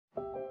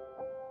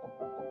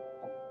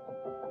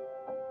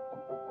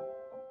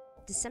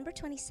December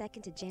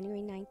 22nd to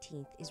January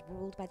 19th is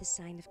ruled by the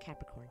sign of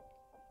Capricorn.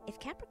 If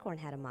Capricorn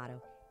had a motto,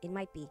 it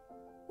might be,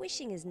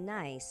 "Wishing is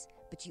nice,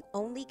 but you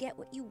only get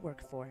what you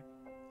work for."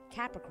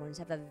 Capricorns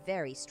have a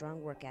very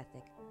strong work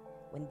ethic.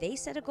 When they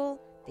set a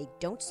goal, they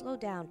don't slow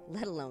down,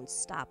 let alone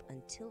stop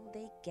until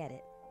they get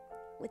it.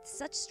 With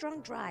such strong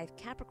drive,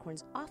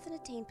 Capricorns often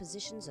attain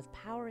positions of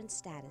power and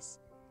status.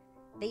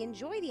 They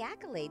enjoy the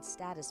accolades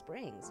status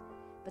brings,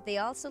 but they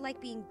also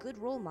like being good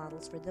role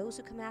models for those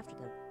who come after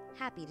them,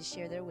 happy to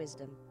share their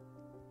wisdom.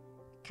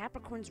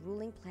 Capricorn's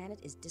ruling planet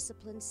is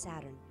disciplined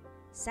Saturn.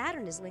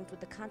 Saturn is linked with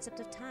the concept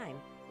of time,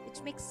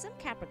 which makes some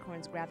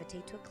Capricorns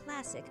gravitate to a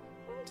classic,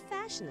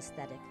 old-fashioned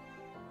aesthetic.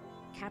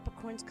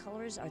 Capricorn's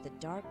colors are the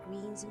dark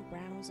greens and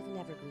browns of an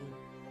evergreen.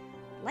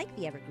 Like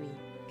the evergreen,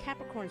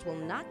 Capricorns will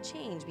not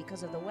change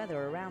because of the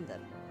weather around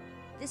them.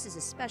 This is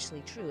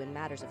especially true in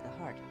matters of the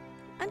heart.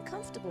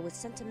 Uncomfortable with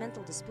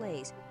sentimental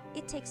displays,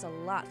 it takes a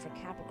lot for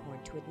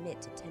Capricorn to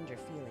admit to tender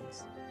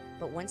feelings.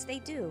 But once they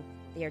do,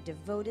 they are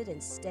devoted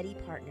and steady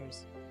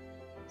partners.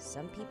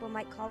 Some people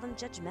might call them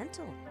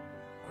judgmental,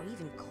 or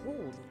even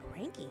cold and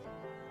cranky.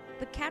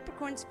 But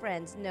Capricorn's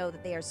friends know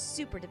that they are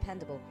super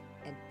dependable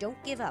and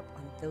don't give up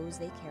on those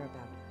they care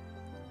about.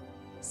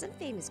 Some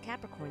famous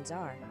Capricorns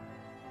are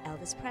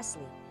Elvis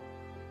Presley,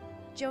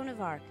 Joan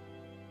of Arc,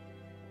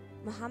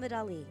 Muhammad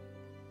Ali,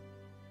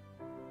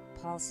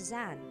 Paul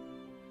Cézanne,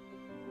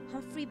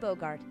 Humphrey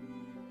Bogart,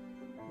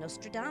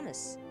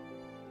 Nostradamus,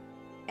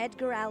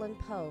 Edgar Allan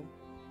Poe,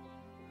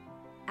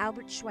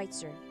 Albert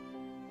Schweitzer,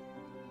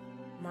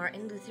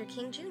 Martin Luther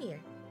King Jr.,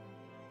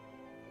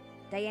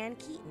 Diane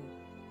Keaton,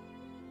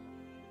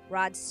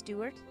 Rod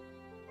Stewart,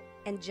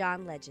 and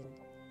John Legend.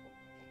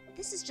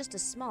 This is just a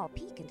small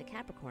peek into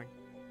Capricorn.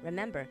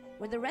 Remember,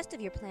 where the rest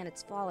of your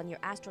planets fall on your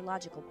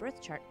astrological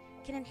birth chart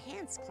can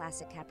enhance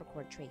classic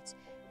Capricorn traits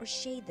or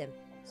shade them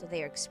so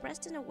they are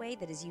expressed in a way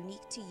that is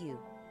unique to you.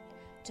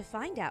 To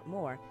find out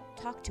more,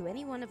 talk to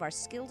any one of our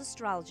skilled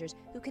astrologers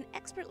who can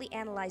expertly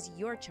analyze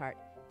your chart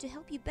to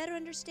help you better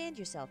understand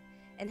yourself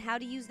and how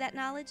to use that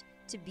knowledge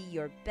to be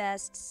your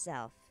best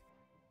self.